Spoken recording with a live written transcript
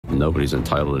Nobody's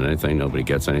entitled to anything. Nobody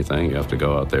gets anything. You have to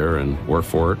go out there and work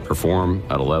for it, perform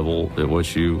at a level at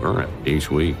which you earn it each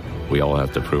week. We all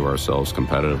have to prove ourselves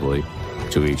competitively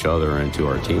to each other and to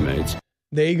our teammates.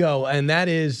 There you go, and that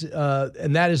is a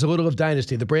little of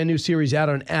Dynasty, the brand new series out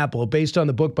on Apple, based on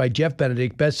the book by Jeff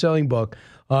Benedict, best-selling book.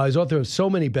 He's author of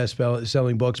so many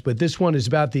best-selling books, but this one is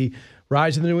about the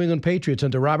rise of the New England Patriots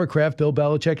under Robert Kraft, Bill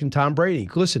Belichick, and Tom Brady.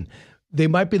 Listen, they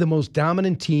might be the most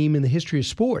dominant team in the history of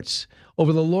sports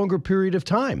over the longer period of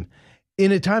time,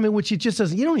 in a time in which it just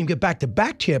doesn't. You don't even get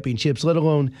back-to-back championships, let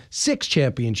alone 6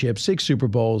 championships, 6 Super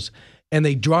Bowls. And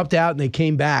they dropped out and they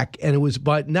came back, and it was,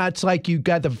 but not it's like you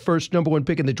got the first number 1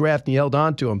 pick in the draft and you held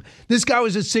on to him. This guy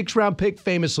was a 6th-round pick,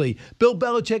 famously. Bill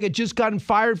Belichick had just gotten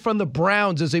fired from the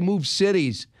Browns as they moved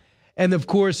cities. And, of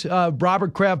course,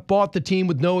 Robert Kraft bought the team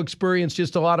with no experience,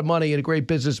 just a lot of money, and a great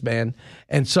businessman.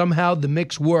 And somehow the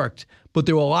mix worked. But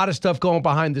there were a lot of stuff going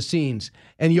behind the scenes.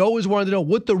 And you always wanted to know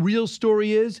what the real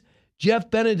story is. Jeff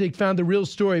Benedict found the real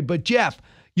story. But, Jeff,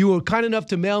 you were kind enough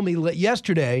to mail me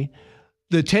yesterday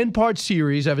the 10-part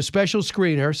series. I have a special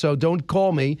screener, so don't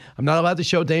call me. I'm not allowed to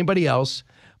show it to anybody else.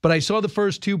 But I saw the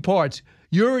first 2 parts.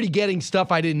 You're already getting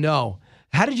stuff I didn't know.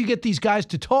 How did you get these guys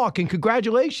to talk? And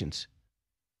congratulations.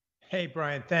 Hey,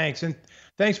 Brian, thanks. And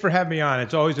thanks for having me on.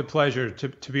 It's always a pleasure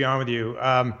to be on with you.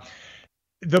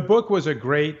 The book was a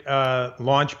great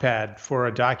launch pad for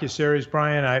a docuseries,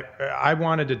 Brian. I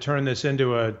wanted to turn this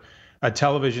into a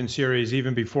television series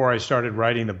even before I started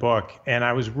writing the book. And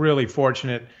I was really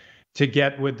fortunate to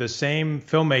get with the same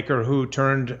filmmaker who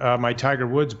turned my Tiger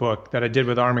Woods book that I did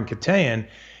with Armin Katayan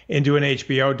into an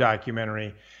HBO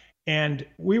documentary. And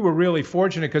we were really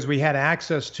fortunate because we had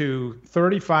access to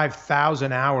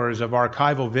 35,000 hours of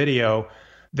archival video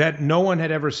that no one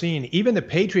had ever seen. Even the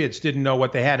Patriots didn't know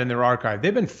what they had in their archive.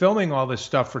 They've been filming all this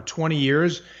stuff for 20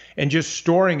 years and just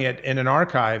storing it in an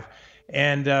archive.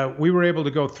 And we were able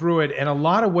to go through it. And a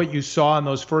lot of what you saw in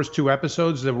those first 2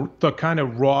 episodes, the kind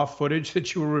of raw footage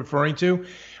that you were referring to,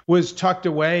 was tucked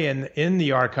away in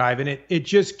the archive. And it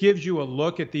just gives you a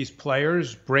look at these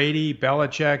players, Brady,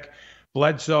 Belichick,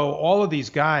 Bledsoe, all of these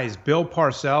guys, Bill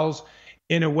Parcells,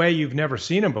 in a way you've never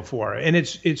seen them before. And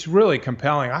it's really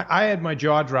compelling. I had my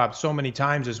jaw dropped so many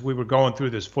times as we were going through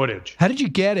this footage. How did you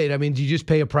get it? I mean, did you just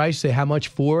pay a price, say how much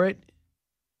for it?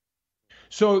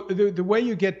 So the way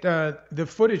you get the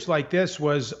footage like this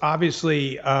was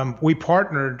obviously we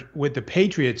partnered with the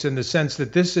Patriots in the sense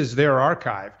that this is their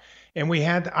archive. And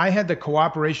I had the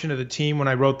cooperation of the team when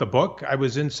I wrote the book. I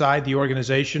was inside the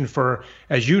organization for,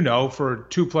 as you know, for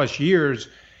 2+ years.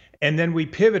 And then we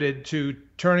pivoted to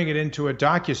turning it into a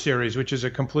docuseries, which is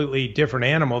a completely different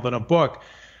animal than a book.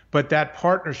 But that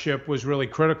partnership was really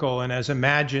critical. And as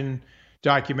Imagine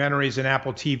Documentaries and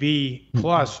Apple TV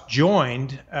Plus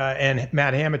joined, and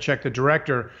Matt Hamachek, the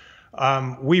director,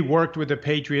 we worked with the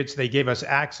Patriots. They gave us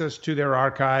access to their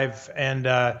archive. And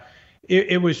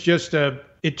it was just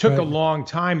it took a long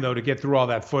time, though, to get through all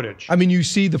that footage. I mean, you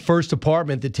see the first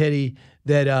apartment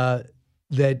that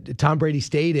Tom Brady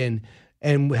stayed in,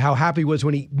 and how happy he was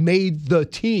when he made the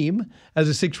team as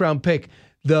a 6th-round pick.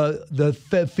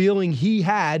 The feeling he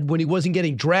had when he wasn't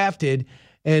getting drafted,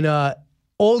 and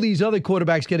all these other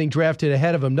quarterbacks getting drafted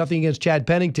ahead of him. Nothing against Chad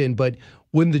Pennington, but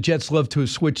wouldn't the Jets love to have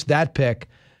switched that pick?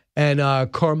 And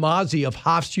Carmazzi of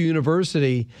Hofstra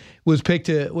University was picked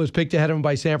ahead of him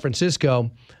by San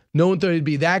Francisco. No one thought he'd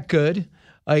be that good.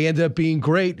 He ended up being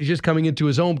great, just coming into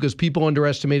his own because people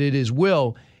underestimated his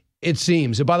will, it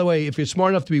seems. And by the way, if you're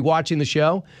smart enough to be watching the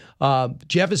show,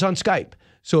 Jeff is on Skype.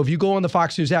 So if you go on the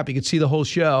Fox News app, you can see the whole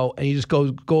show, and you just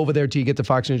go over there till you get to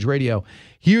Fox News Radio.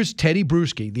 Here's Teddy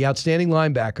Bruschi, the outstanding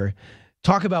linebacker,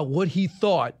 talk about what he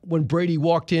thought when Brady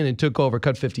walked in and took over,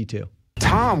 cut 52.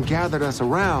 Tom gathered us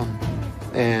around,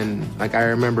 and I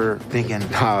remember thinking,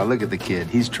 oh, look at the kid,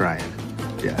 he's trying.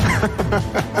 Yeah.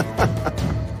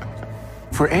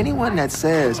 For anyone that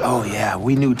says, oh yeah,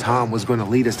 we knew Tom was going to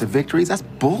lead us to victories, that's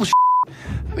bullshit.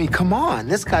 I mean, come on,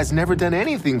 this guy's never done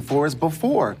anything for us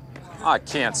before. I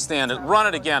can't stand it. Run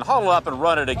it again. Huddle up and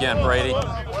run it again, Brady.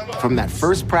 From that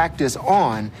first practice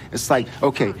on, it's like,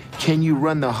 okay, can you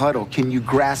run the huddle? Can you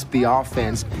grasp the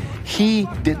offense? He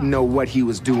didn't know what he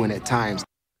was doing at times.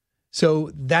 So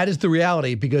that is the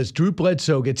reality, because Drew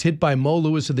Bledsoe gets hit by Mo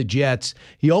Lewis of the Jets.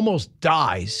 He almost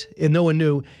dies, and no one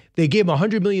knew. They gave him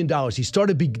 $100 million. He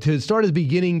started at the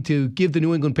beginning to give the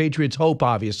New England Patriots hope,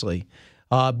 obviously.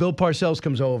 Bill Parcells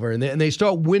comes over, and they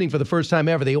start winning for the first time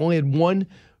ever. They only had one,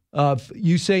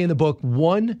 you say in the book,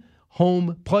 one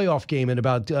home playoff game in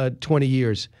about 20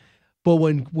 years. But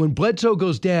when Bledsoe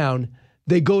goes down,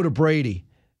 they go to Brady.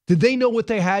 Did they know what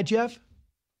they had, Jeff?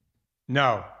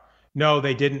 No. No,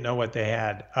 they didn't know what they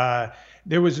had.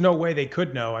 There was no way they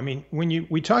could know. I mean,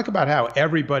 we talk about how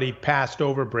everybody passed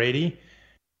over Brady,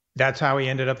 that's how he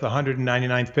ended up the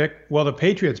 199th pick. Well, the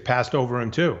Patriots passed over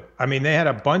him too. I mean, they had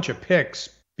a bunch of picks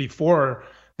before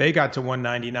they got to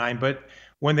 199, but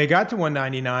when they got to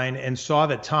 199 and saw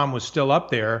that Tom was still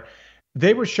up there,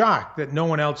 they were shocked that no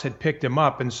one else had picked him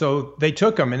up, and so they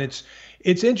took him. And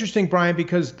it's interesting, Brian,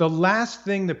 because the last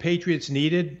thing the Patriots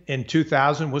needed in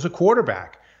 2000 was a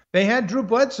quarterback. They had Drew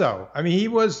Bledsoe. I mean, he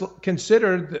was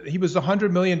considered, he was the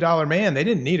 $100 million man. They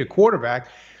didn't need a quarterback.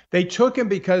 They took him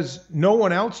because no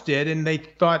one else did, and they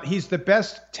thought he's the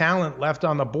best talent left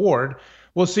on the board.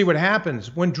 We'll see what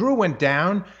happens. When Drew went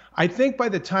down, I think by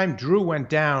the time Drew went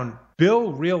down,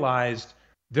 Bill realized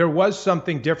there was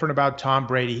something different about Tom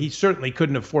Brady. He certainly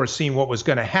couldn't have foreseen what was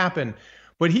going to happen,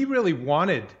 but he really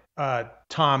wanted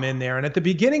Tom in there. And at the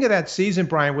beginning of that season,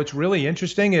 Brian, what's really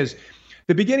interesting is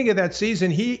the beginning of that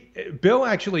season, Bill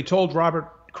actually told Robert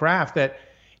Kraft that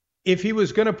if he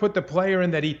was going to put the player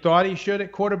in that he thought he should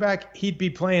at quarterback, he'd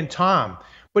be playing Tom.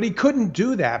 But he couldn't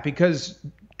do that because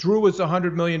Drew was a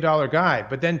 $100 million guy.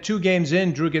 But then 2 games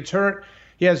in, Drew gets hurt.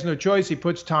 He has no choice. He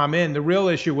puts Tom in. The real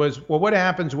issue was, well, what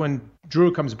happens when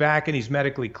Drew comes back and he's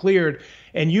medically cleared?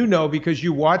 And you know, because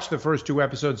you watched the first 2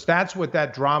 episodes, that's what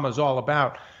that drama is all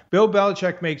about. Bill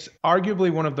Belichick makes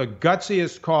arguably one of the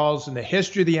gutsiest calls in the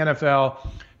history of the NFL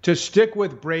to stick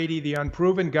with Brady, the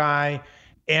unproven guy,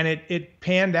 and it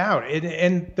panned out.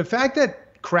 And the fact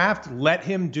that Kraft let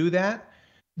him do that,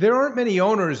 there aren't many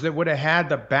owners that would have had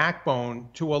the backbone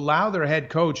to allow their head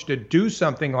coach to do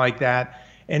something like that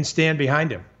and stand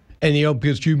behind him. And, you know,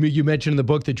 because you mentioned in the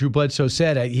book that Drew Bledsoe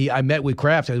said, I met with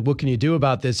Kraft. I said, what can you do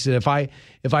about this? If I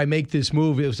make this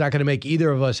move, it's not going to make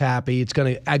either of us happy. It's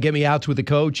going to get me out with the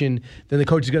coach, and then the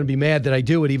coach is going to be mad that I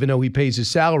do it, even though he pays his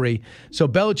salary. So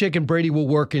Belichick and Brady were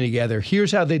working together.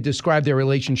 Here's how they describe their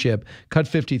relationship. Cut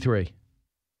 53.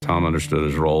 Tom understood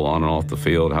his role on and off the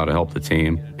field, how to help the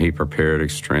team. He prepared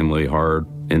extremely hard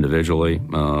individually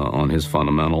on his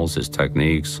fundamentals, his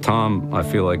techniques. Tom, I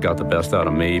feel like, got the best out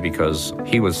of me because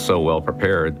he was so well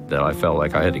prepared that I felt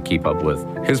like I had to keep up with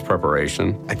his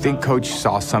preparation. I think Coach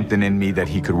saw something in me that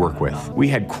he could work with. We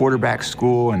had quarterback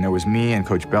school, and there was me and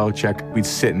Coach Belichick. We'd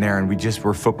sit in there, and we just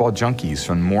were football junkies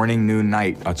from morning, noon,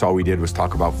 night. That's all we did was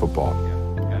talk about football.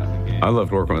 I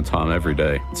loved working with Tom every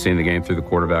day, seeing the game through the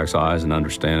quarterback's eyes and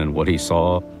understanding what he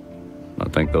saw. I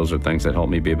think those are things that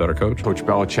helped me be a better coach. Coach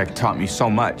Belichick taught me so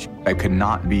much. I could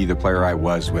not be the player I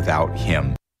was without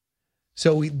him.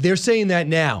 So they're saying that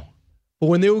now. But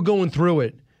when they were going through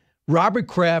it, Robert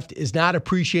Kraft is not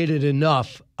appreciated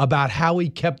enough about how he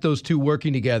kept those two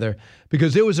working together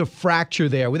because there was a fracture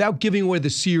there. Without giving away the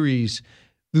series,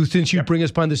 since you bring us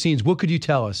behind the scenes, what could you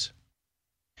tell us?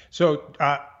 So,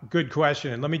 good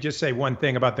question. And let me just say one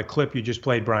thing about the clip you just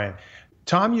played, Brian.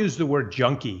 Tom used the word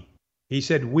junkie. He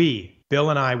said, Bill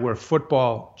and I, were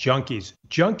football junkies.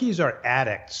 Junkies are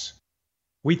addicts.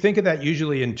 We think of that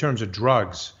usually in terms of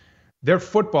drugs. They're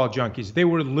football junkies. They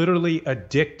were literally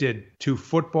addicted to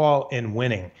football and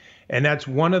winning. And that's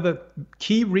one of the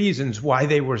key reasons why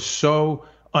they were so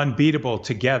unbeatable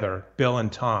together, Bill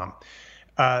and Tom.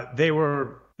 They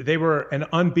were an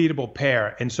unbeatable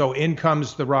pair. And so in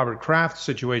comes the Robert Kraft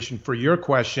situation for your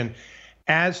question.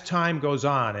 As time goes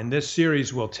on, and this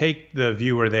series will take the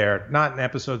viewer there, not in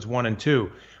episodes 1 and 2,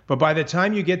 but by the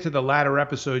time you get to the latter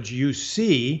episodes, you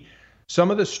see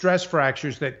some of the stress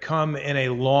fractures that come in a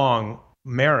long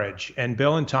marriage. And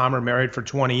Bill and Tom are married for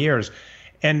 20 years.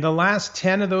 And the last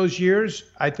 10 of those years,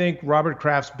 I think Robert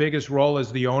Kraft's biggest role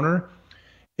as the owner,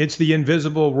 it's the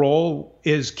invisible role,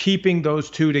 is keeping those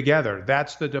two together.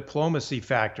 That's the diplomacy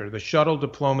factor, the shuttle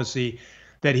diplomacy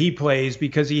that he plays,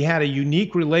 because he had a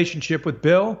unique relationship with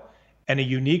Bill and a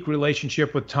unique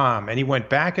relationship with Tom. And he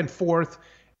went back and forth,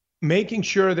 making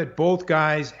sure that both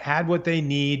guys had what they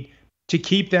need to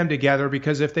keep them together,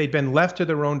 because if they'd been left to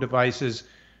their own devices,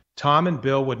 Tom and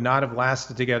Bill would not have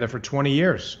lasted together for 20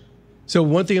 years. So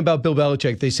one thing about Bill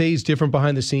Belichick, they say he's different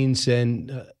behind the scenes,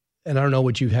 and I don't know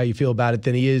how you feel about it,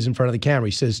 than he is in front of the camera.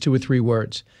 He says 2 or 3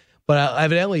 words. But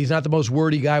evidently, he's not the most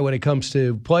wordy guy when it comes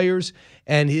to players,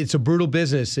 and it's a brutal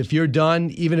business. If you're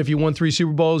done, even if you won 3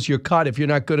 Super Bowls, you're cut if you're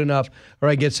not good enough, or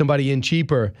I get somebody in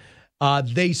cheaper. One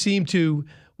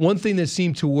thing that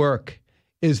seemed to work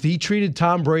is he treated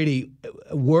Tom Brady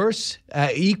worse,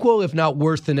 equal, if not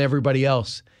worse than everybody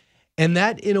else. And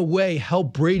that, in a way,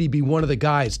 helped Brady be one of the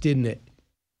guys, didn't it?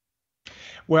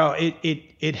 Well,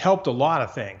 it helped a lot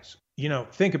of things. You know,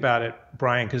 think about it,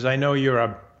 Brian, because I know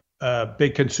you're a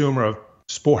big consumer of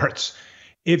sports.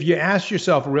 If you ask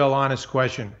yourself a real honest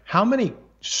question, how many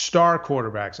star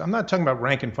quarterbacks. I'm not talking about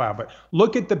rank and file, but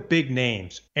look at the big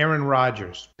names: Aaron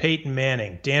Rodgers, Peyton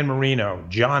Manning, Dan Marino,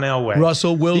 John Elway,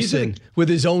 Russell Wilson with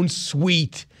his own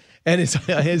suite and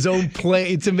his own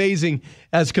play. It's amazing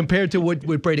as compared to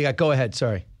what Brady got. Go ahead.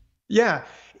 Sorry. Yeah,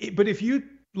 but if you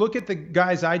look at the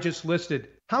guys I just listed,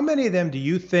 how many of them do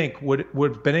you think would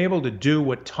have been able to do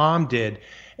what Tom did,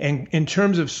 and in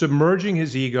terms of submerging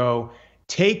his ego,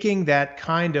 taking that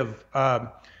kind of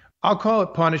I'll call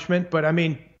it punishment, but I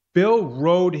mean, Bill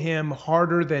rode him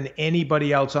harder than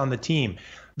anybody else on the team.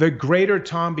 The greater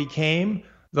Tom became,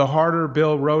 the harder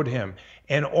Bill rode him.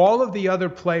 And all of the other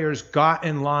players got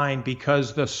in line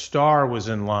because the star was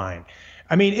in line.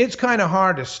 I mean, it's kind of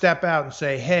hard to step out and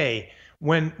say, hey,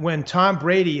 when Tom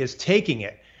Brady is taking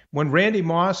it, when Randy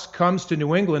Moss comes to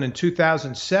New England in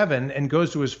 2007 and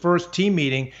goes to his first team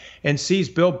meeting and sees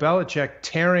Bill Belichick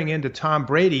tearing into Tom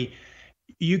Brady,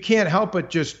 you can't help but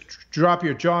just drop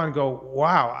your jaw and go,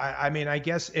 wow. I mean, I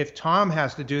guess if Tom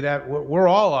has to do that, we're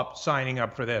all signing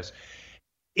up for this.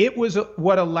 It was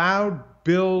what allowed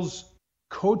Bill's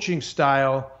coaching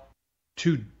style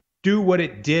to do what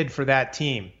it did for that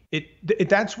team.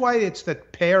 That's why it's the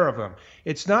pair of them.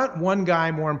 It's not one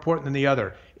guy more important than the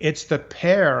other. It's the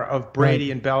pair of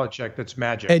Brady and Belichick that's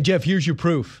magic. And Jeff, here's your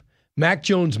proof. Mac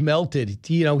Jones melted.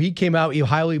 He came out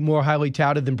more highly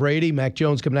touted than Brady. Mac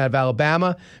Jones coming out of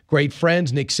Alabama, great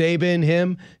friends, Nick Saban,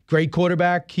 him, great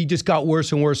quarterback. He just got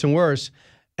worse and worse and worse.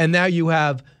 And now you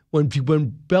have, when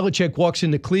Belichick walks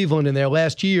into Cleveland in their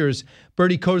last years,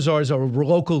 Bertie Kosar is a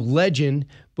local legend,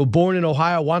 but born in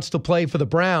Ohio, wants to play for the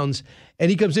Browns.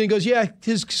 And he comes in and goes, yeah,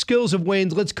 his skills have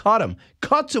waned. Let's cut him.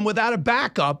 Cuts him without a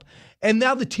backup. And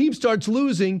now the team starts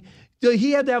losing.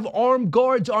 He had to have armed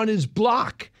guards on his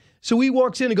block. So he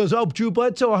walks in and goes, oh, Drew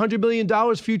Bledsoe, $100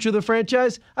 million, future of the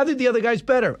franchise? I think the other guy's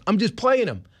better. I'm just playing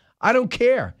him. I don't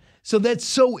care. So it's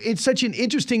such an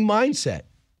interesting mindset.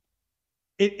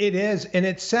 It is, and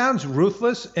it sounds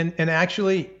ruthless, and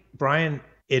actually, Brian,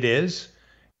 it is.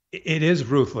 It is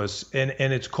ruthless, and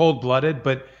it's cold-blooded,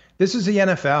 but this is the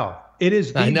NFL. It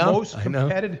is the most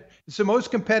competitive. It's the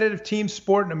most competitive team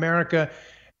sport in America,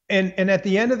 and at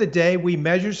the end of the day, we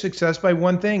measure success by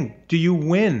one thing. Do you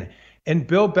win? And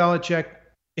Bill Belichick,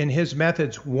 in his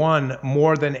methods, won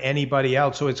more than anybody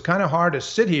else. So it's kind of hard to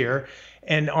sit here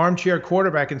and armchair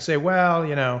quarterback and say, well,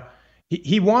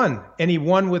 he won, and he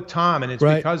won with Tom, and it's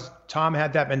because Tom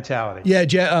had that mentality.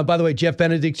 Yeah, by the way, Jeff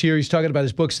Benedict here. He's talking about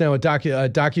his books now, a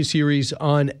docuseries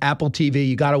on Apple TV.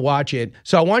 You got to watch it.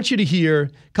 So I want you to hear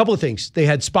a couple of things. They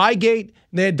had Spygate,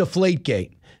 and they had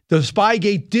Deflategate. The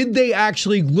Spygate, did they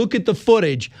actually look at the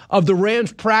footage of the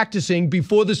Rams practicing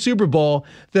before the Super Bowl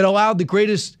that allowed the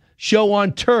greatest show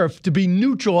on turf to be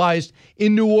neutralized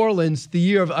in New Orleans the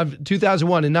year of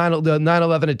 2001 and the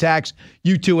 9/11 attacks?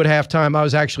 You two at halftime. I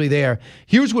was actually there.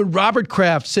 Here's what Robert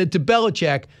Kraft said to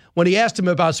Belichick when he asked him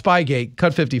about Spygate.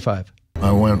 Cut 55.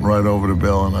 I went right over to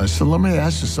Bill and I said, let me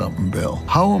ask you something, Bill.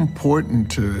 How important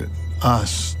to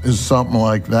us is something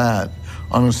like that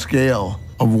on a scale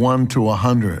of 1 to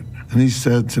 100? And he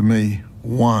said to me,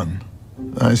 1.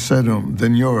 I said to him,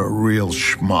 then you're a real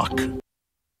schmuck.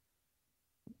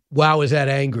 Wow, is that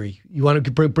angry? You want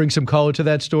to bring some color to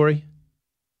that story?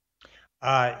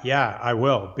 Yeah, I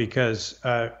will, because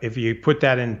if you put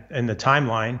that in the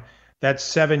timeline, that's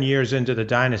 7 years into the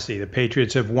dynasty. The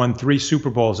Patriots have won 3 Super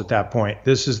Bowls at that point.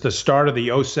 This is the start of the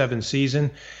 2007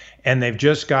 season, and they've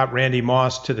just got Randy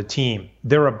Moss to the team.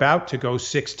 They're about to go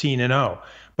 16-0.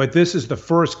 But this is the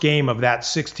first game of that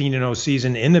 16-0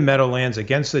 season in the Meadowlands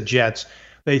against the Jets.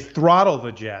 They throttle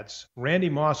the Jets. Randy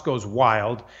Moss goes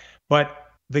wild, but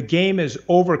the game is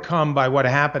overcome by what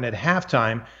happened at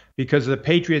halftime because the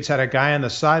Patriots had a guy on the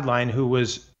sideline who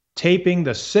was taping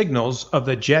the signals of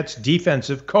the Jets'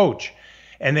 defensive coach,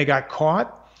 and they got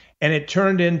caught, and it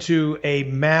turned into a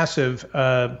massive,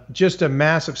 just a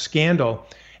massive scandal.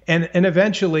 And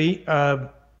eventually,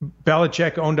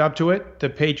 Belichick owned up to it. The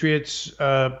Patriots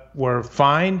were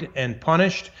fined and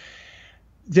punished.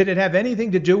 Did it have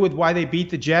anything to do with why they beat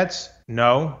the Jets?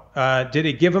 No. Did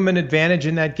it give them an advantage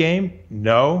in that game?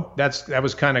 No. That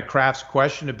was kind of Kraft's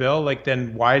question to Bill. Like,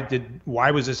 then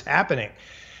why was this happening?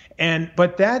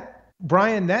 But that,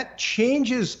 Brian, that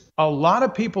changes a lot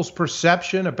of people's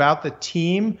perception about the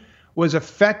team. Was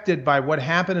affected by what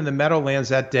happened in the Meadowlands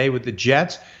that day with the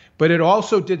Jets. But it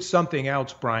also did something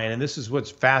else, Brian, and this is what's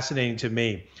fascinating to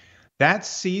me. That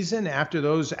season, after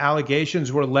those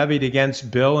allegations were levied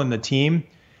against Bill and the team,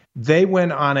 they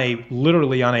went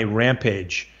literally on a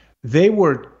rampage. They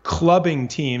were clubbing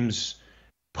teams,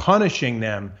 punishing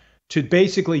them to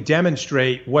basically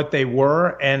demonstrate what they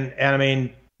were. And I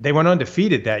mean, they went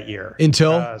undefeated that year.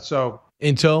 Until?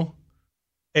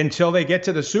 until they get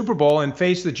to the Super Bowl and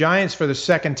face the Giants for the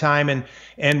second time,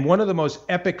 and one of the most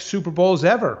epic Super Bowls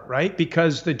ever, right?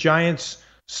 Because the Giants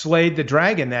slayed the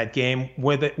Dragon that game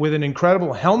with an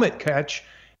incredible helmet catch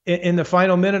in the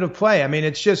final minute of play. I mean,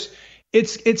 it's just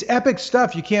it's epic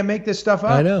stuff. You can't make this stuff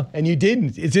up. I know, and you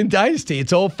didn't. It's in Dynasty.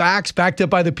 It's all facts backed up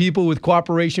by the people with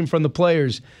cooperation from the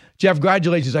players. Jeff,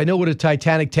 congratulations. I know what a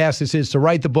titanic task this is to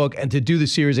write the book and to do the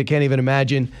series. I can't even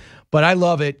imagine. But I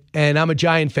love it, and I'm a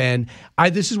Giant fan.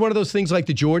 This is one of those things like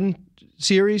the Jordan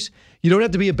series. You don't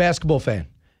have to be a basketball fan.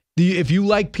 If you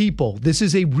like people, this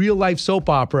is a real-life soap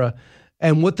opera,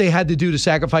 and what they had to do to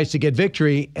sacrifice to get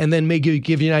victory, and then maybe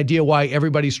give you an idea why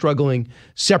everybody's struggling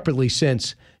separately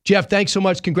since. Jeff, thanks so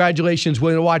much. Congratulations. We're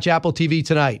going to watch Apple TV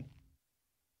tonight.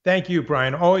 Thank you,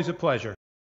 Brian. Always a pleasure.